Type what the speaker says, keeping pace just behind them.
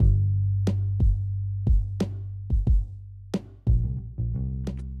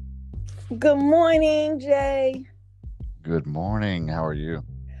Good morning, Jay. Good morning. How are you?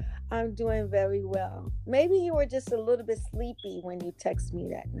 I'm doing very well. Maybe you were just a little bit sleepy when you text me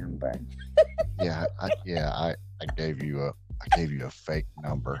that number. I gave you a fake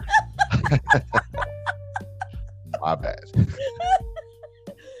number. My bad.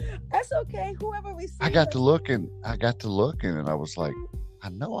 That's okay. Whoever received it. I got to looking and I was like, I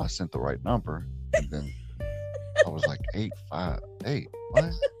know I sent the right number. And then I was like 858. What?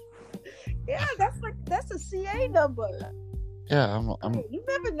 Yeah, that's a CA number. Yeah, Hey, you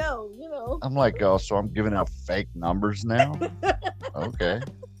never know. I'm like, oh, so I'm giving out fake numbers now? Okay.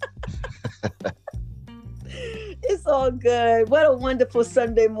 It's all good. What a wonderful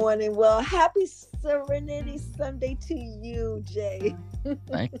Sunday morning. Well, happy Serenity Sunday to you, Jay.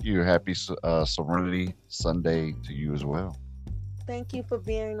 Thank you. Happy Serenity Sunday to you as well. Thank you for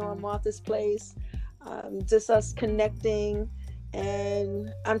being on Martha's Place. Just us connecting.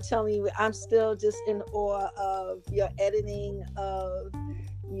 And I'm telling you, I'm still just in awe of your editing of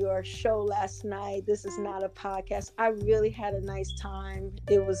your show last night. This is not a podcast. I really had a nice time.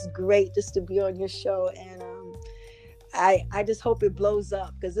 It was great just to be on your show. And I just hope it blows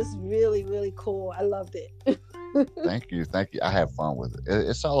up because this is really, really cool. I loved it. Thank you. Thank you. I have fun with it.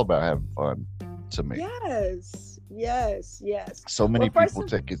 It's all about having fun to me. Yes, yes, yes. So Well, many first people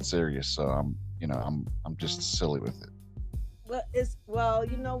take it serious, so I'm just silly with it. well,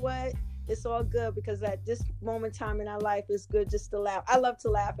 you know what? It's all good because at this moment in time in our life, it's good just to laugh. I love to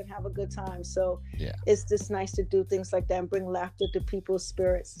laugh and have a good time. So Yeah, it's just nice to do things like that and bring laughter to people's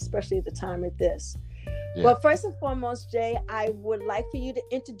spirits, especially at the time of this. yeah. Well, first and foremost, Jay, I would like for you to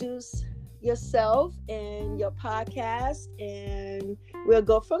introduce yourself and your podcast, and we'll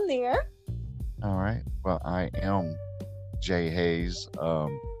go from there. All right. Well, I am Jay Hayes.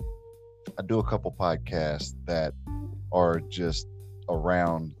 I do a couple podcasts that are just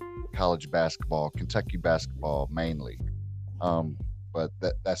around college basketball, Kentucky basketball mainly. Um, but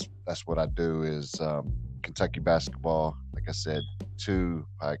that's what I do is Kentucky basketball. Like I said, two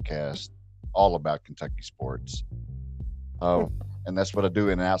podcasts all about Kentucky sports. And that's what I do.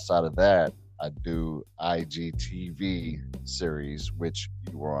 And outside of that, I do IGTV series, which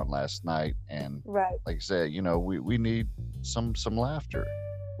you were on last night. And Right. like I said, we need some laughter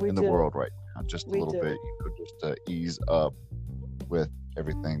We in the do. world right now, just a We little do. bit, just to ease up with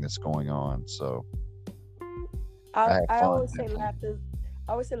everything that's going on. So I, I have I fun, always say definitely.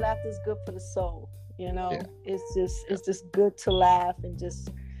 laughter is good for the soul. Yeah, It's yeah, just good to laugh and just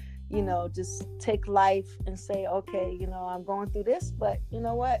take life and say, okay, I'm going through this, but you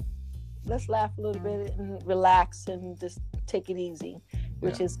know what? Let's laugh a little bit and relax and just take it easy, yeah.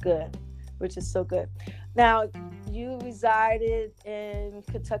 which is good, which is so good. Now, you resided in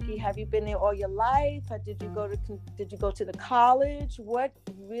Kentucky. Have you been there all your life? Or did you go to the college? What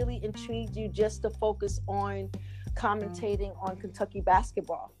really intrigued you just to focus on commentating on Kentucky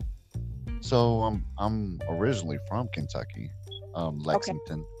basketball? So I'm originally from Kentucky, Okay,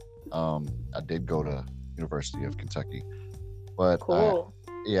 Lexington. I did go to University of Kentucky, but cool.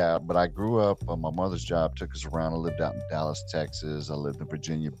 I grew up. My mother's job took us around. I lived out in Dallas, Texas. I lived in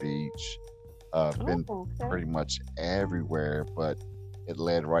Virginia Beach. Oh, Been okay. pretty much everywhere, but it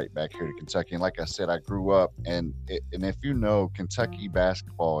led right back here to Kentucky. And like I said, I grew up, and if you know, Kentucky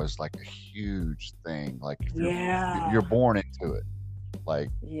basketball is like a huge thing. Like if you're Yeah. born into it, like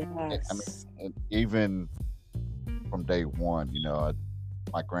I mean, Yes. and even from day one,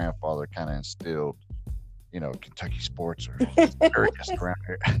 my grandfather kind of instilled, Kentucky sports are serious around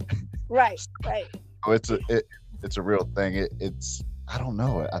here. Right, right. So it's a real thing. It's I don't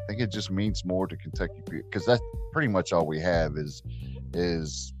know. I think it just means more to Kentucky because that's pretty much all we have is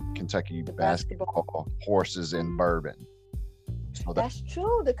Kentucky The basketball. basketball, horses, and bourbon. So That's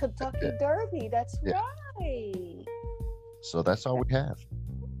true. The that's Kentucky it. Derby. That's Yeah. right. So that's all we have.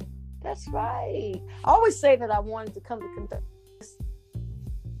 That's right. I always say that I wanted to come to Kentucky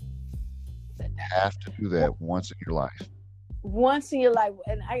Have to do that once in your life. once in your life,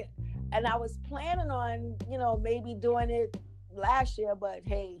 and I was planning on maybe doing it last year, but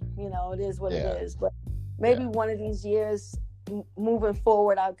hey, it is what it Yeah. is. But maybe Yeah. one of these years, moving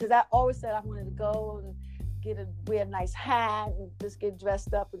forward, because I always said I wanted to go and wear a nice hat and just get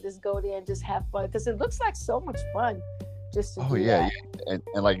dressed up and just go there and just have fun because it looks like so much fun just to Oh do yeah, that. yeah.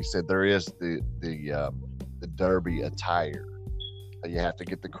 And like you said, there is the Derby attire. You have to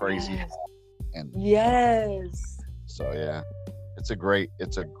get the crazy hat, Yes. and Yes. so yeah, it's a great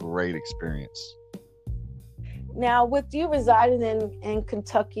experience. Now, with you residing in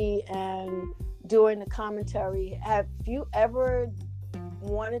Kentucky and doing the commentary, have you ever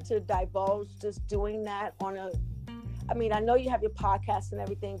wanted to divulge just doing that on I mean, I know you have your podcast and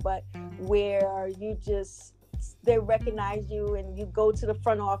everything, but where they recognize you and you go to the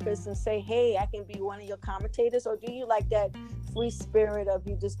front office and say, hey, I can be one of your commentators? Or do you like that free spirit of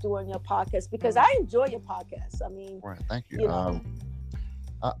you just doing your podcast? Because I enjoy your podcast. I mean, Right, thank you. you know,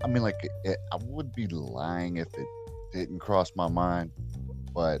 I mean, like, I would be lying if it didn't cross my mind,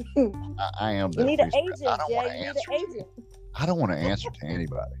 but I am you that need free an spirit. agent, I don't Jay. want to You need answer. an agent. I don't want to answer to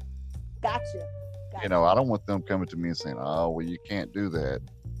anybody. Gotcha. You know, I don't want them coming to me and saying, "Oh, well, you can't do that,"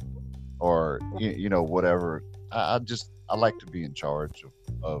 or you know, whatever. I like to be in charge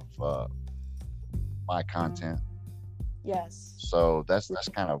of my content. Yes. So that's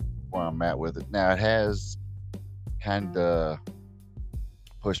kind of where I'm at with it. Now it has kind of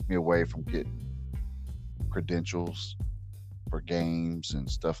pushed me away from getting credentials for games and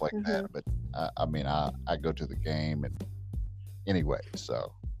stuff like that. But I mean, I go to the game and anyway,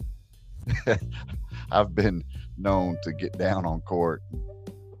 so I've been known to get down on court,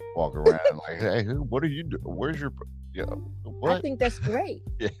 walk around like, hey, what are you doing? Where's your, what? I think that's great.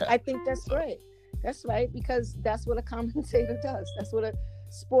 Yeah. I think that's great. That's right, because that's what a commentator does. That's what a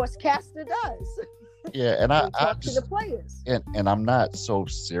sportscaster does. Yeah, and They I talk to just, the players. and I'm not so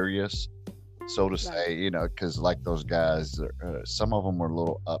serious, so to Right. say, you know, because like those guys, some of them are a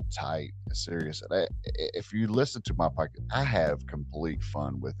little uptight and serious. And if you listen to my podcast, I have complete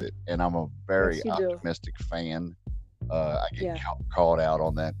fun with it, and I'm a very Yes, you do. optimistic fan. I get Yeah. called out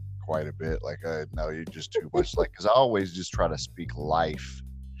on that quite a bit. Like, no, you're just too much. Like, because I always just try to speak life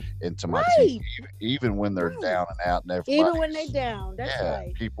into my team, even when they're Right. down and out, and everybody. Even when they're down. That's Yeah,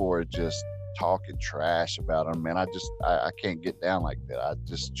 right. people are just talking trash about them, and I can't get down like that. I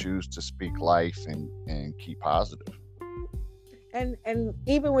just choose to speak life and keep positive. And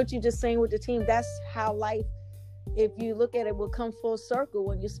even what you're just saying with the team, that's how life, if you look at it, will come full circle.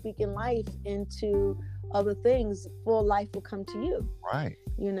 When you're speaking life into other things, full life will come to you. Right.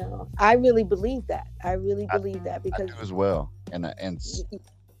 You know, I really believe that. I really believe that, I because do as well. And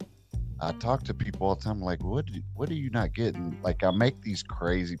I talk to people all the time, like, what are you not getting? Like, I make these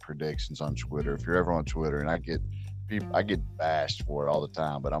crazy predictions on Twitter. If you're ever on Twitter, and I get bashed for it all the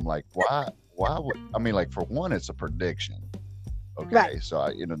time, but I'm like, why would, I mean, like, for one, it's a prediction. Okay. Right.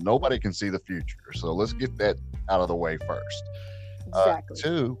 So nobody can see the future. So let's get that out of the way first. exactly.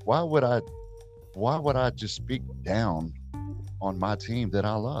 Two, why would I just speak down on my team that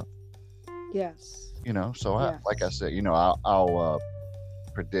I love? Yes. You know, so Yes. like I said, you know, I'll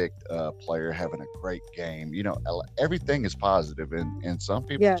predict a player having a great game. You know, everything is positive, and some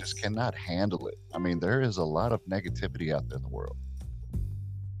people Yes. just cannot handle it. I mean, there is a lot of negativity out there in the world.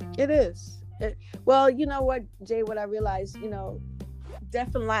 It is. Well, you know what, Jay, what I realized, you know,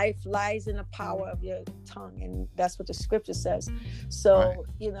 death and life lies in the power of your tongue, and that's what the scripture says. So, Right.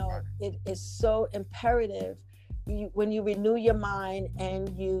 you know, it is so imperative when you renew your mind and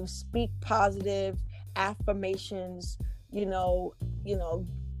you speak positive affirmations, you know,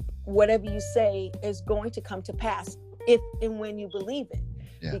 whatever you say is going to come to pass if and when you believe it.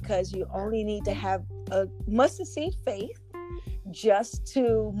 Yeah. Because you only need to have a mustard seed faith just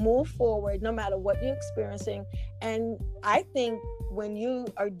to move forward no matter what you're experiencing. And I think when you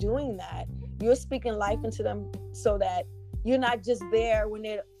are doing that, you're speaking life into them, so that you're not just there when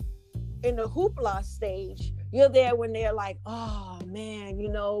they're in the hoopla stage. You're there when they're like, oh man, you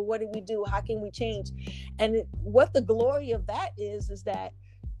know, what do we do? How can we change? And what the glory of that is that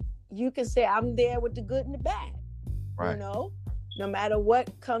you can say, I'm there with the good and the bad. Right. You know, no matter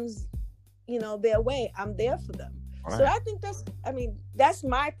what comes, you know, their way, I'm there for them. Right. So I think that's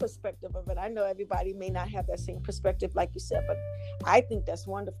my perspective of it. I know everybody may not have that same perspective like you said, but I think that's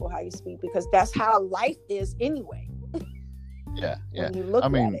wonderful how you speak, because that's how life is anyway. Yeah. When you look I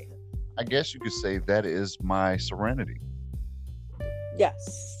mean, at it. I guess you could say that is my serenity.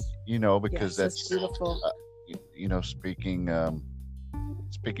 Yes. You know, because Yes, that's beautiful. you know, speaking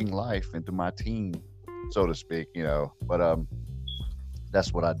life into my team, so to speak. You know, but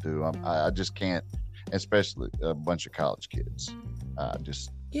that's what I do. I just can't, especially a bunch of college kids. I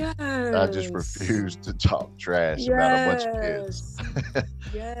just refuse to talk trash about a bunch of kids.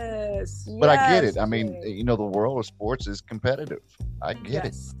 Yes. But I get it. I mean, you know, the world of sports is competitive. I get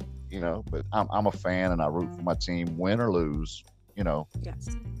it. Yes. You know, but I'm a fan, and I root for my team, win or lose. You know. Yes.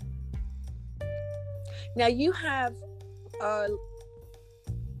 Now you have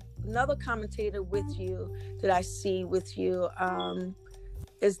another commentator with you that I see with you.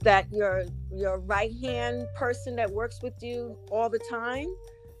 Is that your right hand person that works with you all the time?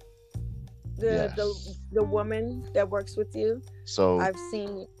 The woman that works with you. So I've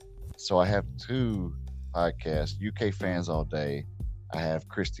seen. So I have two podcasts: UK Fans All Day. I have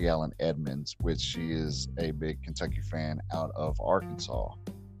Christy Allen Edmonds, which she is a big Kentucky fan out of Arkansas.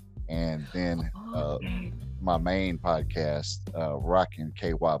 And then my main podcast, Rockin'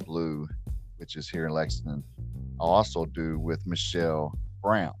 KY Blue, which is here in Lexington, I also do with Michelle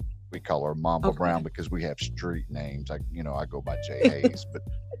Brown. We call her Mamba Brown because we have street names. I go by Jay Hayes, but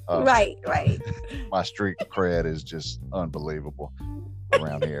right. My street cred is just unbelievable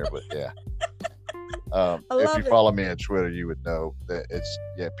around here. But yeah, if you follow me on Twitter, you would know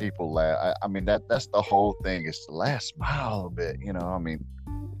that people laugh. I mean, that's the whole thing. It's the last mile a bit,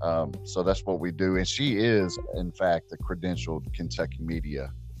 so that's what we do. And she is, in fact, a credentialed Kentucky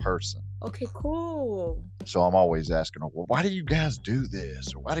media person. Okay, cool. So I'm always asking her, well, why do you guys do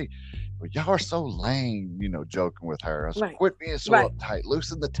this? Or y'all are so lame, joking with her. I said, quit being so uptight,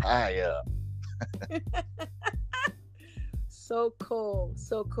 loosen the tie up. So cool.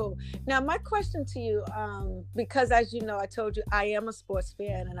 Now, my question to you, because as you know, I told you I am a sports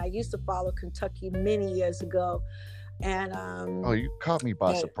fan, and I used to follow Kentucky many years ago. And you caught me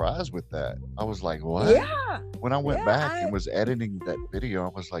by surprise with that. I was like, what? Yeah. When I went back and was editing that video, I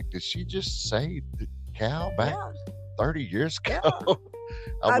was like, did she just say Cal back 30 years ago? Yeah.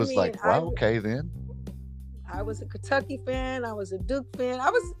 I was like, wow, okay then. I was a Kentucky fan. I was a Duke fan.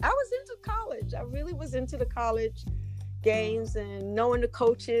 I was into college. I really was into the college games and knowing the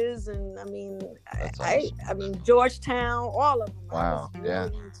coaches. And I mean, awesome. I mean Georgetown, all of them. Wow. I was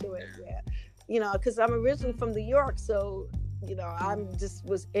really into it. Yeah. Because I'm originally from New York, so I'm just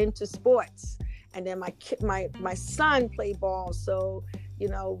was into sports. And then my son played ball, so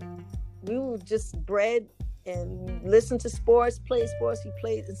we were just bred and listened to sports, played sports. He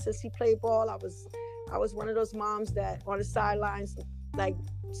played, and since he played ball, I was one of those moms that on the sidelines like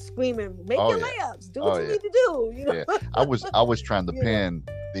screaming, "Make your layups, do what you need to do." Yeah. I was trying to pin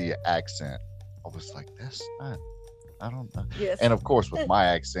the accent. I was like, that's not. I don't know. Yes. And of course, with my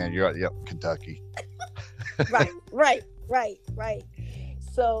accent, you're Kentucky. Right.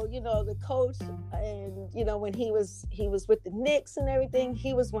 So the coach, and when he was with the Knicks and everything,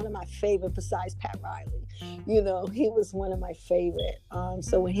 he was one of my favorite besides Pat Riley. He was one of my favorite.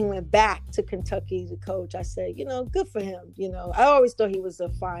 So when he went back to Kentucky to coach, I said, good for him. I always thought he was a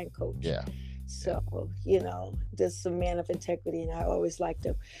fine coach. Yeah. So, just a man of integrity, and I always liked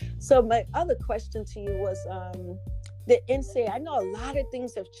him. So my other question to you was the NCAA. I know a lot of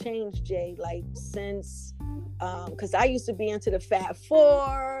things have changed, Jay, like since, because I used to be into the Fab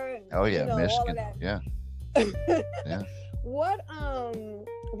Four. And, Michigan. All of that. Yeah. Yeah. What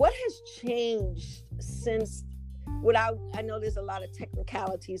has changed since? I know there's a lot of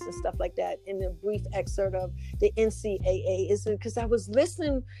technicalities and stuff like that in the brief excerpt of the NCAA. Is it because I was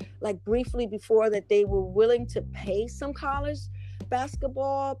listening like briefly before that they were willing to pay some college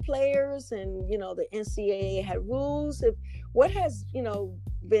basketball players, and the NCAA had rules. What has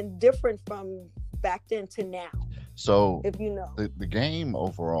been different from back then to now? So if the game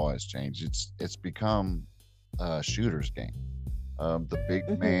overall has changed. It's become a shooter's game. The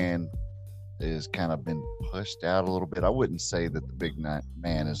big man is kind of been pushed out a little bit. I wouldn't say that the big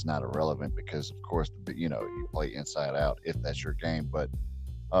man is not irrelevant, because of course you play inside out if that's your game, but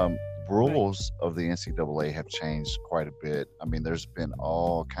rules of the NCAA have changed quite a bit. I mean, there's been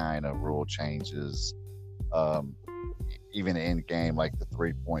all kind of rule changes, even in game, like the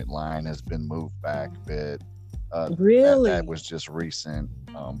 3-point line has been moved back a bit. Really? That was just recent,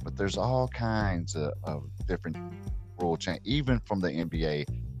 but there's all kinds of different rule change, even from the NBA.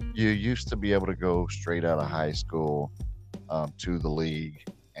 You used to be able to go straight out of high school to the league,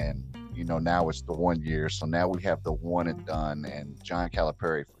 and now it's the 1 year. So now we have the one and done. And John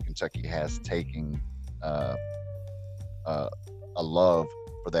Calipari for Kentucky has taken a love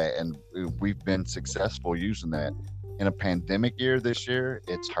for that, and we've been successful using that. In a pandemic year this year,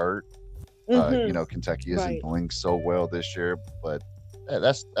 it's hurt. Kentucky isn't doing so well this year, but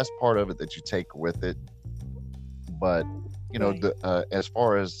that's part of it that you take with it. But as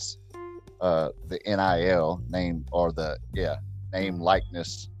far as the NIL name, or the name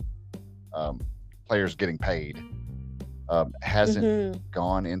likeness, players getting paid, hasn't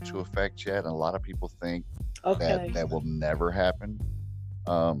gone into effect yet, and a lot of people think that will never happen.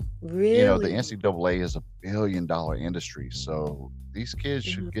 Really? The NCAA is $1 billion industry, so these kids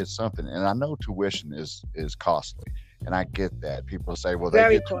should get something. And I know tuition is costly, and I get that. People say, well,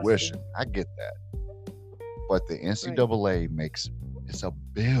 they get tuition. I get that. But the NCAA it's $1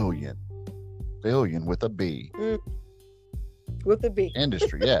 billion with a B. With a B.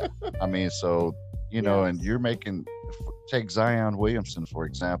 Industry, yeah. I mean, so, and you're take Zion Williamson, for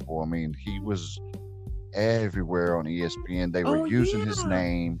example. I mean, he was everywhere on ESPN. They were using his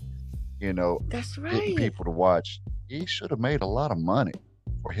name. That's getting right. people to watch. He should have made a lot of money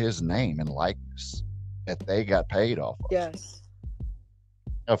for his name and likeness that they got paid off of. Yes.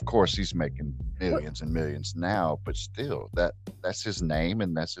 Of course, he's making Where, millions and millions now, but still, that's his name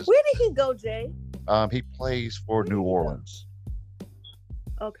and that's his. where did he go, Jay? He plays for Where New did he go? Orleans.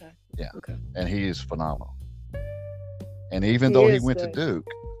 Okay. Yeah. Okay. And he is phenomenal. And even He though he is went to good.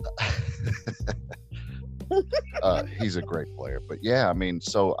 Duke, he's a great player. But yeah, I mean,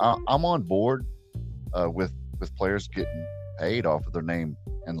 so I'm on board with players getting paid off of their name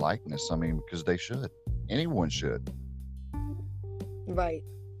and likeness. I mean, because they should. Anyone should. Right.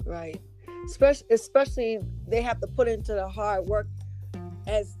 Right. Especially they have to put into the hard work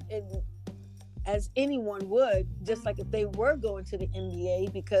as anyone would, just like if they were going to the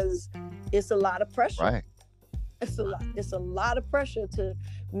NBA, because it's a lot of pressure. Right. It's a lot of pressure to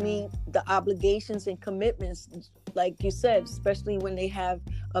meet the obligations and commitments, like you said, especially when they have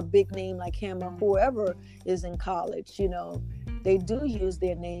a big name like him or whoever is in college. They do use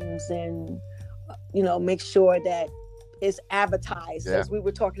their names and make sure that it's advertised, Yeah. as we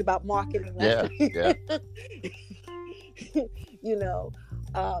were talking about marketing Yeah. last week. Yeah.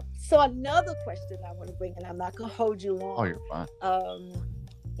 So another question I want to bring, and I'm not gonna hold you long. Oh, you're fine.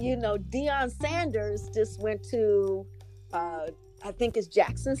 Deion Sanders just went to, I think it's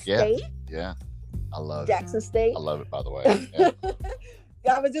Jackson Yeah. State. Yeah. I love Jackson State. it. I love it, by the way.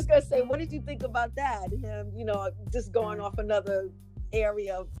 Yeah. I was just gonna say, what did you think about that? Him, just going off another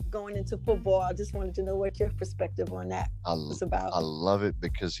area of going into football. I just wanted to know what your perspective on that was about. I love it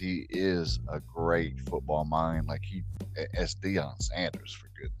because he is a great football mind. Like as Deion Sanders, for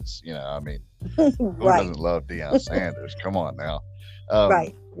goodness. I mean, who Right. doesn't love Deion Sanders? Come on now.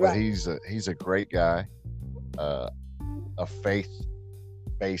 Right. But he's a great guy, a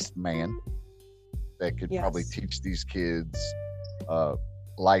faith-based man that could probably Yes. teach these kids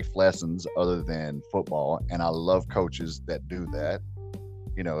life lessons other than football. And I love coaches that do that.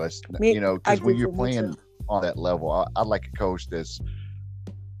 It's Me- I because when do you're too, me playing too. on that level, I like a coach that's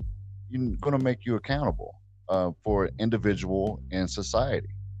going to make you accountable for an individual in society.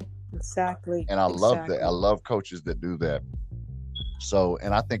 Exactly. And I love that. Exactly. I love coaches that do that. So,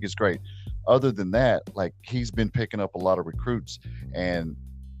 and I think it's great. Other than that, like he's been picking up a lot of recruits, and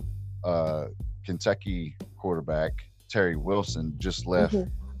Kentucky quarterback Terry Wilson just left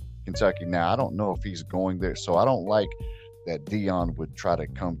Mhm. Kentucky. Now I don't know if he's going there, so I don't like that Deion would try to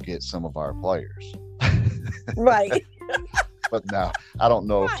come get some of our players. Right. But now I don't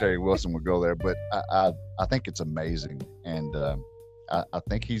know if Right. Terry Wilson would go there. But I think it's amazing, and I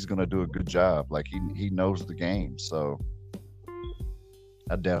think he's going to do a good job. Like he knows the game, so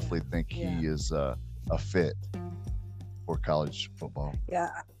I definitely think he is a fit for college football.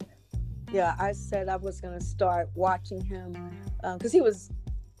 Yeah, I said I was going to start watching him because he was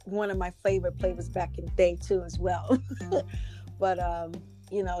one of my favorite players back in the day too as well. But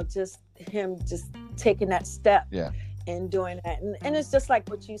just him just taking that step and doing that, and it's just like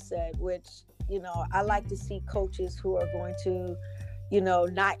what you said, which I like to see coaches who are going to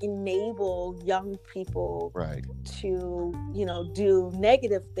not enable young people Right. to do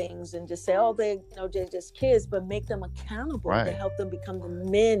negative things and just say, oh, they're just kids, but make them accountable to Right. help them become the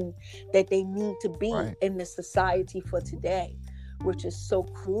men that they need to be Right. in the society for today, which is so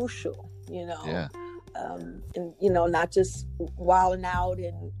crucial. Yeah. And not just wilding out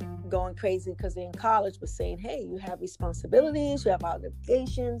and going crazy because they're in college, but saying, hey, you have responsibilities, you have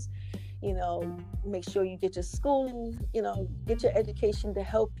obligations, make sure you get your schooling, get your education to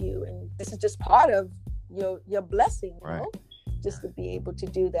help you. And this is just part of your blessing, Right. just to be able to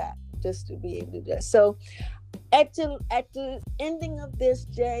do that, So at the ending of this,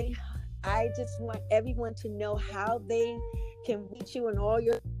 Jay, I just want everyone to know how they can reach you on all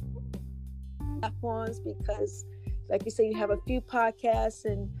your platforms, because like you say, you have a few podcasts,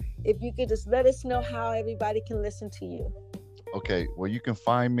 and if you could just let us know how everybody can listen to you. Okay. Well, you can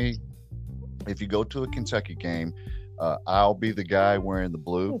find me if you go to a Kentucky game. I'll be the guy wearing the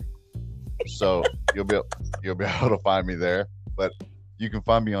blue, so you'll be able to find me there. But you can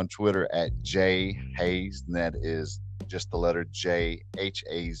find me on Twitter at Jay Hazzy, and that is just the letter J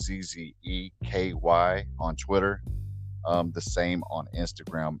Hazzezky on Twitter. The same on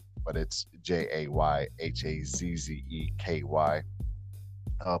Instagram, but it's JayHazzezky.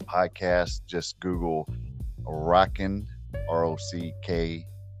 Podcast, just Google Rockin', ROCKINKY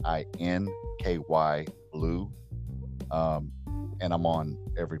Blue. And I'm on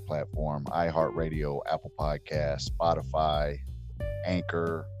every platform: iHeartRadio, Apple Podcasts, Spotify,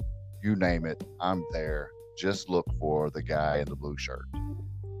 Anchor, you name it, I'm there. Just look for the guy in the blue shirt.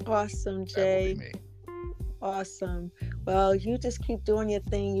 Awesome, That Jay. will be me. Awesome. Well, you just keep doing your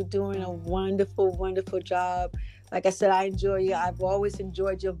thing. You're doing a wonderful, wonderful job. Like I said, I enjoy you. I've always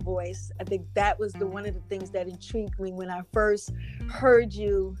enjoyed your voice. I think that was one of the things that intrigued me when I first heard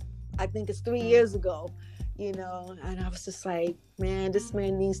you. I think it's 3 years ago, and I was just like, man, this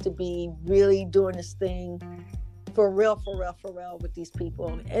man needs to be really doing this thing for real, for real, for real with these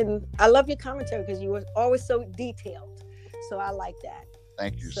people. And I love your commentary because you were always so detailed. So I like that.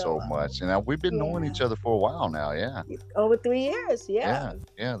 Thank you so much. And we've been knowing each other for a while now. Yeah. Over 3 years. Yeah.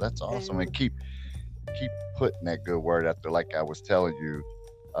 Yeah. That's awesome. And keep putting that good word out there. Like I was telling you,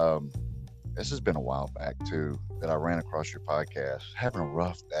 this has been a while back too, that I ran across your podcast, having a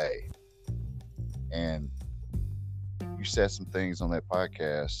rough day. And you said some things on that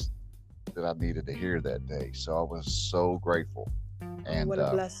podcast that I needed to hear that day. So I was so grateful. And what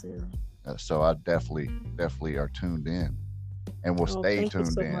a blessing. So I definitely are tuned in. And we'll stay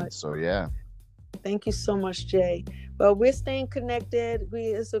tuned in. Much. So yeah. Thank you so much, Jay. Well, we're staying connected.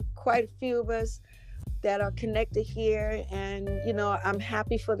 There's quite a few of us that are connected here, and I'm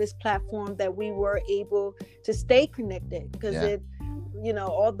happy for this platform that we were able to stay connected because it,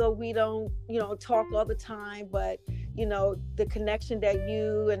 although we don't, talk all the time, but the connection that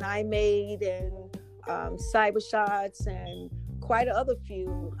you and I made, and Cyber Shots, and quite other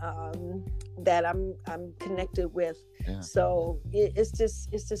few that I'm connected with. Yeah. So it's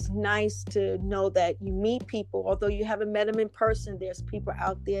just nice to know that you meet people, although you haven't met them in person. There's people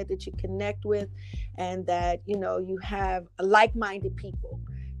out there that you connect with, and that you have like-minded people.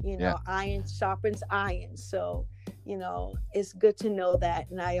 Iron sharpens iron. So it's good to know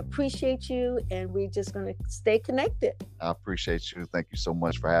that, and I appreciate you. And we're just gonna stay connected. I appreciate you. Thank you so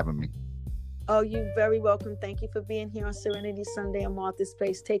much for having me. Oh, you're very welcome. Thank you for being here on Serenity Sunday on Martha's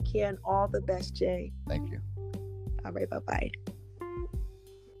Place. Take care and all the best, Jay. Thank you. All right, bye-bye.